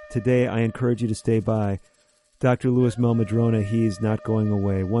in today, I encourage you to stay by. Dr. Louis Mehl-Madrona, he's not going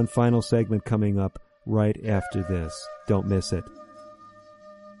away. One final segment coming up right after this. Don't miss it.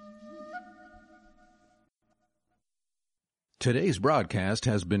 Today's broadcast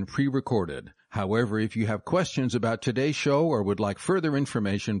has been pre-recorded. However, if you have questions about today's show or would like further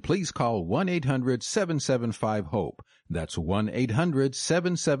information, please call 1-800-775-HOPE. That's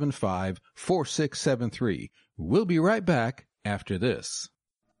 1-800-775-4673. We'll be right back after this.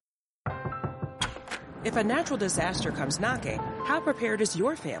 If a natural disaster comes knocking, how prepared is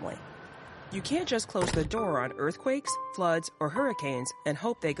your family? You can't just close the door on earthquakes, floods, or hurricanes and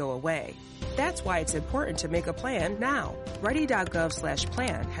hope they go away. That's why it's important to make a plan now.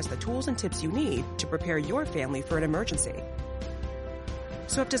 Ready.gov/plan has the tools and tips you need to prepare your family for an emergency.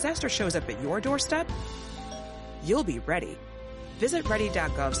 So if disaster shows up at your doorstep, you'll be ready. Visit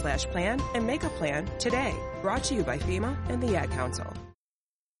ready.gov/plan and make a plan today. Brought to you by FEMA and the Ad Council.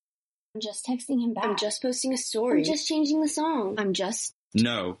 I'm just texting him back. I'm just posting a story. I'm just changing the song.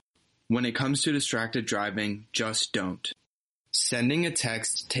 No. When it comes to distracted driving, just don't. Sending a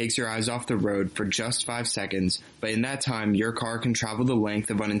text takes your eyes off the road for just 5 seconds, but in that time, your car can travel the length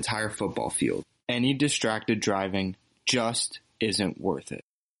of an entire football field. Any distracted driving just isn't worth it.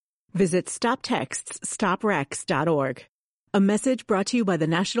 Visit StopTextsStopWrecks.org. A message brought to you by the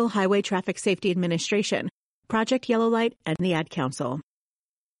National Highway Traffic Safety Administration, Project Yellow Light, and the Ad Council.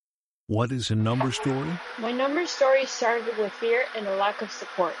 What is a number story? My number story started with fear and a lack of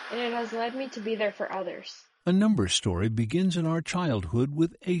support, and it has led me to be there for others. A number story begins in our childhood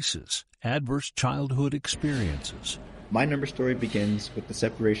with ACEs, adverse childhood experiences. My number story begins with the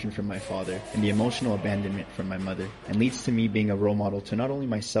separation from my father and the emotional abandonment from my mother, and leads to me being a role model to not only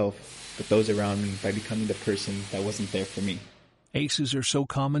myself, but those around me by becoming the person that wasn't there for me. ACEs are so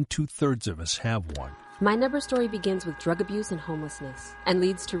common, 2/3 of us have one. My number story begins with drug abuse and homelessness, and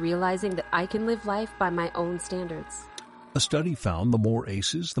leads to realizing that I can live life by my own standards. A study found the more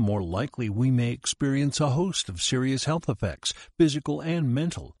ACEs, the more likely we may experience a host of serious health effects, physical and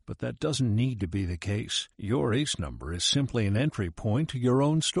mental, but that doesn't need to be the case. Your ACE number is simply an entry point to your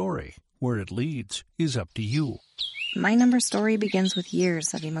own story. Where it leads is up to you. My number story begins with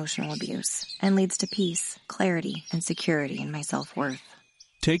years of emotional abuse and leads to peace, clarity, and security in my self-worth.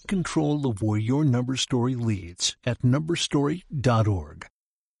 Take control of where your number story leads at numberstory.org.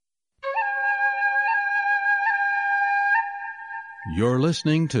 You're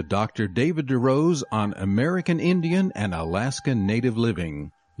listening to Dr. David DeRose on American Indian and Alaska Native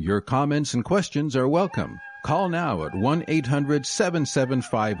Living. Your comments and questions are welcome. Call now at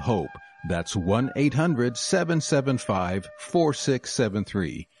 1-800-775-HOPE. That's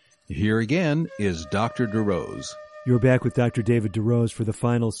 1-800-775-4673. Here again is Dr. DeRose. You're back with Dr. David DeRose for the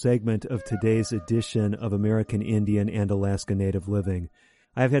final segment of today's edition of American Indian and Alaska Native Living.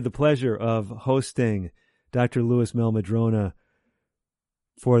 I've had the pleasure of hosting Dr. Louis Mehl-Madrona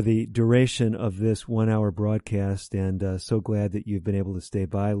for the duration of this 1-hour broadcast, and so glad that you've been able to stay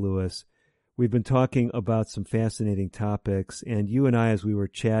by, Louis. We've been talking about some fascinating topics, and you and I, as we were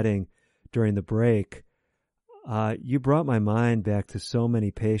chatting during the break, you brought my mind back to so many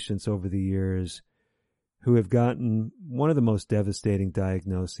patients over the years who have gotten one of the most devastating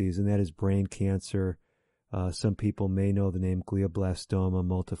diagnoses, and that is brain cancer. Some people may know the name glioblastoma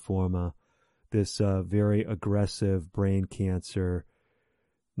multiforme, this very aggressive brain cancer.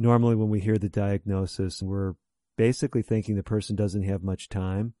 Normally when we hear the diagnosis, we're basically thinking the person doesn't have much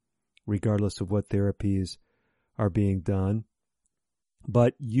time, regardless of what therapies are being done.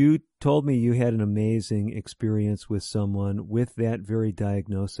 But you told me you had an amazing experience with someone with that very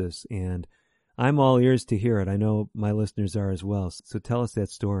diagnosis, and I'm all ears to hear it. I know my listeners are as well. So tell us that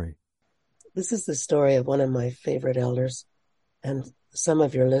story. This is the story of one of my favorite elders, and some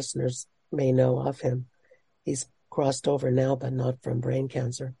of your listeners may know of him. He's crossed over now, but not from brain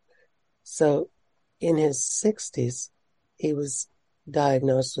cancer. So in his 60s, he was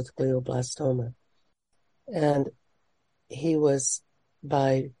diagnosed with glioblastoma. And he was,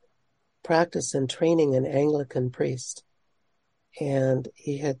 by practice and training, an Anglican priest. And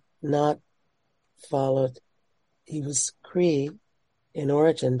he had not followed, he was Cree in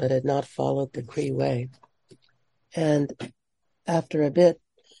origin, but had not followed the Cree way. And after a bit,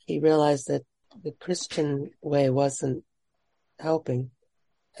 he realized that the Christian way wasn't helping.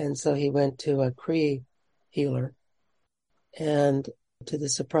 And so he went to a Cree healer. And to the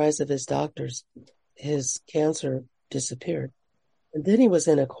surprise of his doctors, his cancer disappeared. And then he was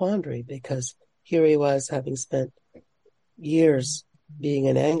in a quandary, because here he was, having spent years being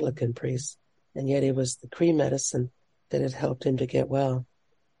an Anglican priest, and yet it was the Cree medicine that had helped him to get well.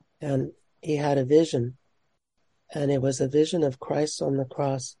 And he had a vision, and it was a vision of Christ on the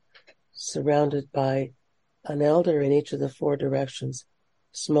cross, surrounded by an elder in each of the four directions,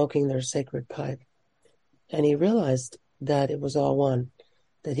 smoking their sacred pipe. And he realized that it was all one,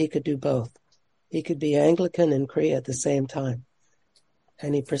 that he could do both. He could be Anglican and Cree at the same time.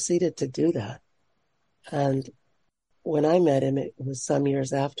 And he proceeded to do that. And when I met him, it was some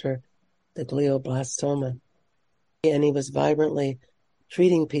years after the glioblastoma. And he was vibrantly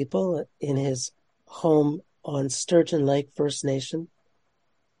treating people in his home on Sturgeon Lake First Nation,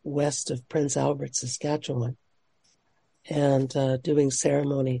 west of Prince Albert, Saskatchewan, and doing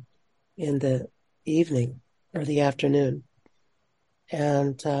ceremony in the evening or the afternoon.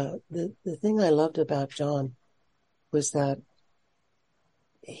 And the thing I loved about John was that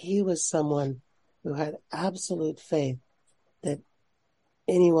he was someone who had absolute faith that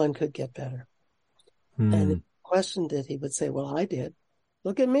anyone could get better. And if questioned it, he would say, well, I did.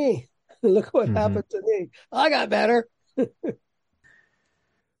 Look at me. Look what happened to me. I got better.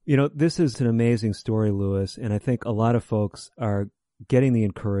 You know, this is an amazing story, Louis, and I think a lot of folks are getting the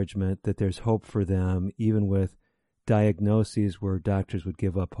encouragement that there's hope for them, even with diagnoses where doctors would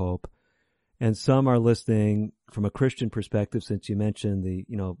give up hope. And some are listening from a Christian perspective, since you mentioned the,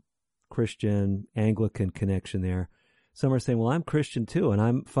 Christian Anglican connection there. Some are saying, well, I'm Christian too, and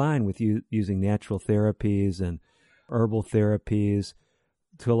I'm fine with you using natural therapies and herbal therapies.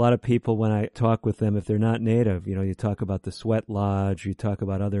 To a lot of people, when I talk with them, if they're not native, you talk about the sweat lodge, you talk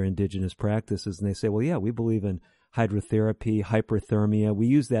about other indigenous practices, and they say, well, yeah, we believe in hydrotherapy, hyperthermia. We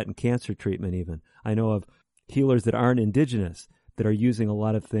use that in cancer treatment even. I know of healers that aren't indigenous that are using a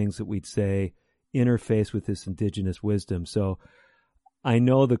lot of things that we'd say interface with this indigenous wisdom. So I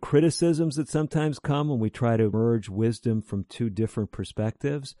know the criticisms that sometimes come when we try to merge wisdom from two different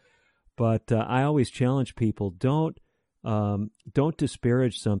perspectives, but I always challenge people, don't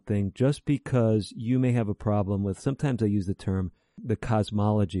disparage something just because you may have a problem with, sometimes I use the term, the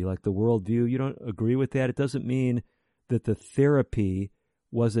cosmology, like the worldview. You don't agree with that. It doesn't mean that the therapy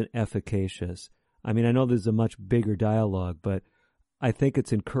wasn't efficacious. I mean, I know there's a much bigger dialogue, but I think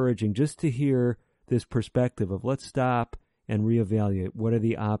it's encouraging just to hear this perspective of let's stop and reevaluate. What are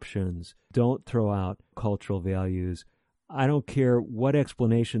the options? Don't throw out cultural values. I don't care what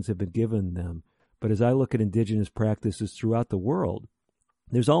explanations have been given them, but as I look at indigenous practices throughout the world,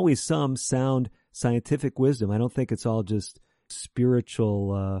 there's always some sound scientific wisdom. I don't think it's all just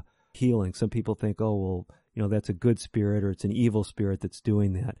spiritual healing. Some people think, oh, well, that's a good spirit or it's an evil spirit that's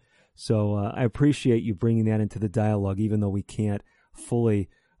doing that. So I appreciate you bringing that into the dialogue, even though we can't fully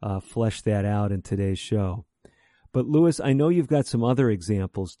flesh that out in today's show. But Louis, I know you've got some other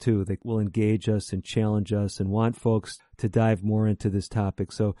examples too that will engage us and challenge us and want folks to dive more into this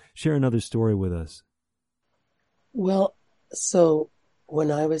topic. So share another story with us. Well, so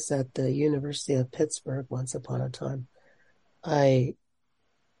when I was at the University of Pittsburgh once upon a time, I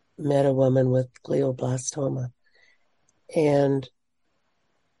met a woman with glioblastoma, and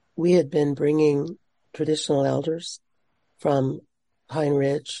we had been bringing traditional elders from Pine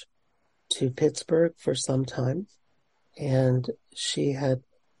Ridge to Pittsburgh for some time. And she had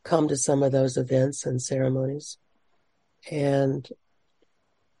come to some of those events and ceremonies. And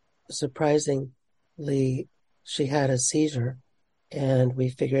surprisingly, she had a seizure, and we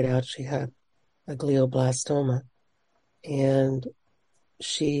figured out she had a glioblastoma. And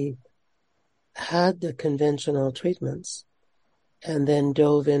she had the conventional treatments and then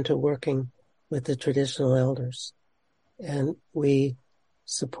dove into working with the traditional elders. And we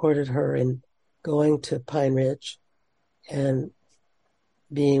supported her in going to Pine Ridge and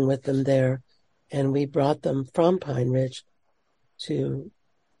being with them there. And we brought them from Pine Ridge to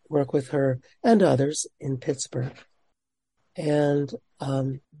work with her and others in Pittsburgh. And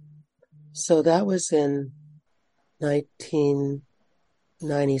so that was in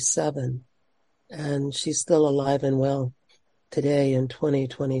 1997. And she's still alive and well today in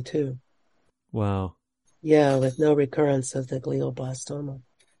 2022. Wow. Yeah, with no recurrence of the glioblastoma.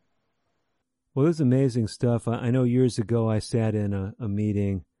 Well, this is amazing stuff. I know years ago I sat in a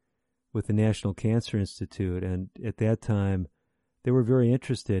meeting with the National Cancer Institute, and at that time they were very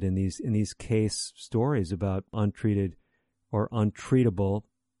interested in these case stories about untreated or untreatable,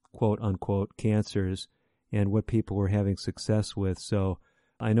 quote unquote, cancers and what people were having success with. So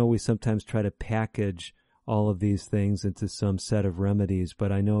I know we sometimes try to package all of these things into some set of remedies,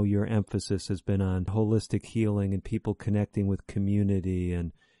 but I know your emphasis has been on holistic healing and people connecting with community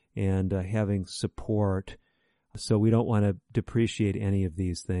and having support. So we don't want to depreciate any of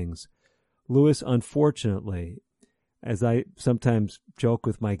these things. Louis, unfortunately, as I sometimes joke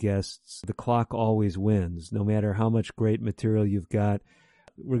with my guests, the clock always wins. No matter how much great material you've got,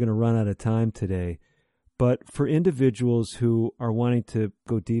 we're going to run out of time today. But for individuals who are wanting to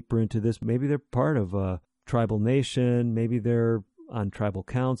go deeper into this, maybe they're part of a tribal nation, maybe they're on tribal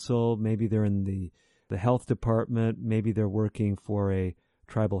council, maybe they're in the health department, maybe they're working for a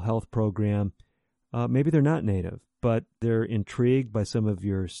tribal health program, maybe they're not Native, but they're intrigued by some of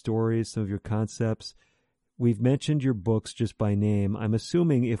your stories, some of your concepts. We've mentioned your books just by name. I'm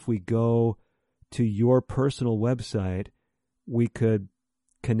assuming if we go to your personal website, we could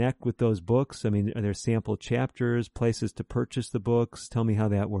connect with those books. I mean, are there sample chapters, places to purchase the books? Tell me how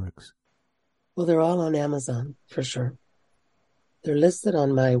that works. Well, they're all on Amazon, for sure. They're listed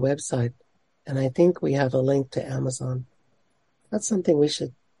on my website, and I think we have a link to Amazon. That's something we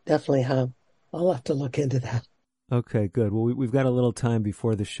should definitely have. I'll have to look into that. Okay, good. Well, we've got a little time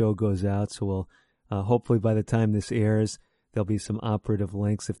before the show goes out, so we'll hopefully by the time this airs, there'll be some operative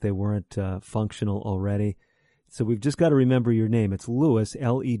links if they weren't functional already. So we've just got to remember your name. It's Lewis,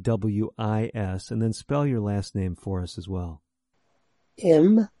 Lewis, and then spell your last name for us as well.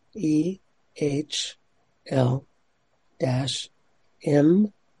 MEHL-MADRONA.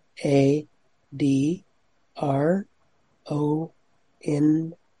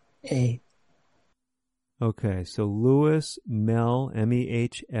 Okay, so Lewis Mel,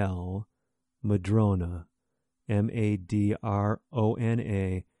 MEHL, Madrona, MADRONA.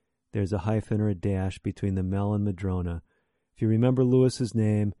 There's a hyphen or a dash between the Mel and Madrona. If you remember Lewis's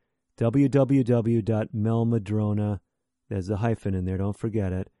name, www.melmadrona, there's a hyphen in there, don't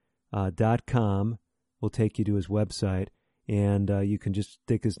forget it, .com will take you to his website, and you can just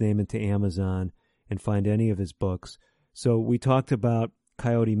stick his name into Amazon and find any of his books. So we talked about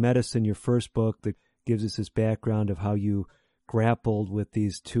Coyote Medicine, your first book, that gives us this background of how you grappled with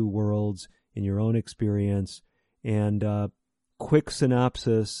these two worlds in your own experience, and quick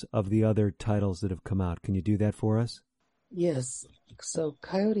synopsis of the other titles that have come out. Can you do that for us? Yes. So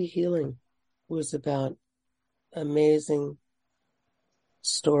Coyote Healing was about amazing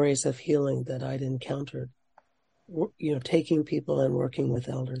stories of healing that I'd encountered, taking people and working with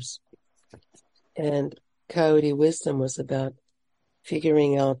elders. And Coyote Wisdom was about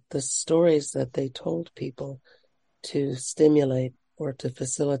figuring out the stories that they told people to stimulate or to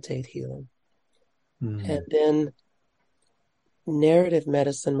facilitate healing. Mm-hmm. And then Narrative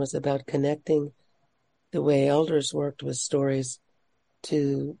Medicine was about connecting the way elders worked with stories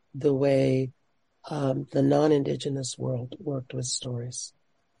to the way the non-Indigenous world worked with stories.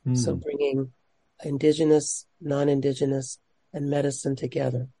 Mm. So bringing Indigenous, non-Indigenous, and medicine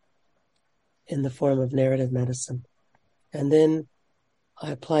together in the form of narrative medicine. And then I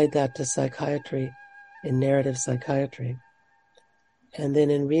applied that to psychiatry in narrative psychiatry. And then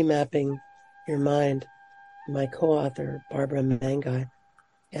in Remapping Your Mind, my co-author, Barbara Mangai,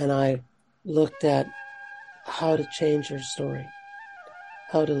 and I looked at how to change your story,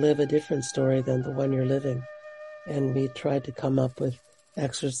 how to live a different story than the one you're living. And we tried to come up with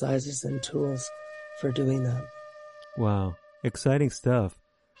exercises and tools for doing that. Wow. Exciting stuff.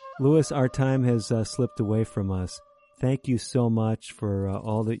 Lewis, our time has slipped away from us. Thank you so much for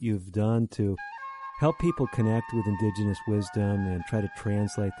all that you've done to help people connect with Indigenous wisdom and try to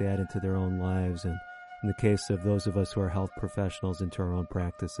translate that into their own lives, and in the case of those of us who are health professionals, into our own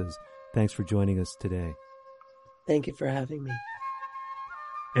practices. Thanks for joining us today. Thank you for having me.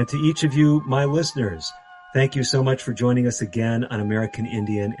 And to each of you, my listeners, thank you so much for joining us again on American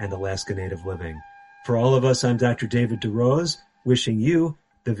Indian and Alaska Native Living. For all of us, I'm Dr. David DeRose, wishing you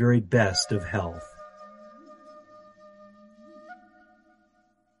the very best of health.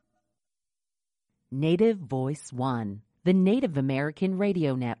 Native Voice One, the Native American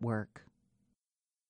Radio Network.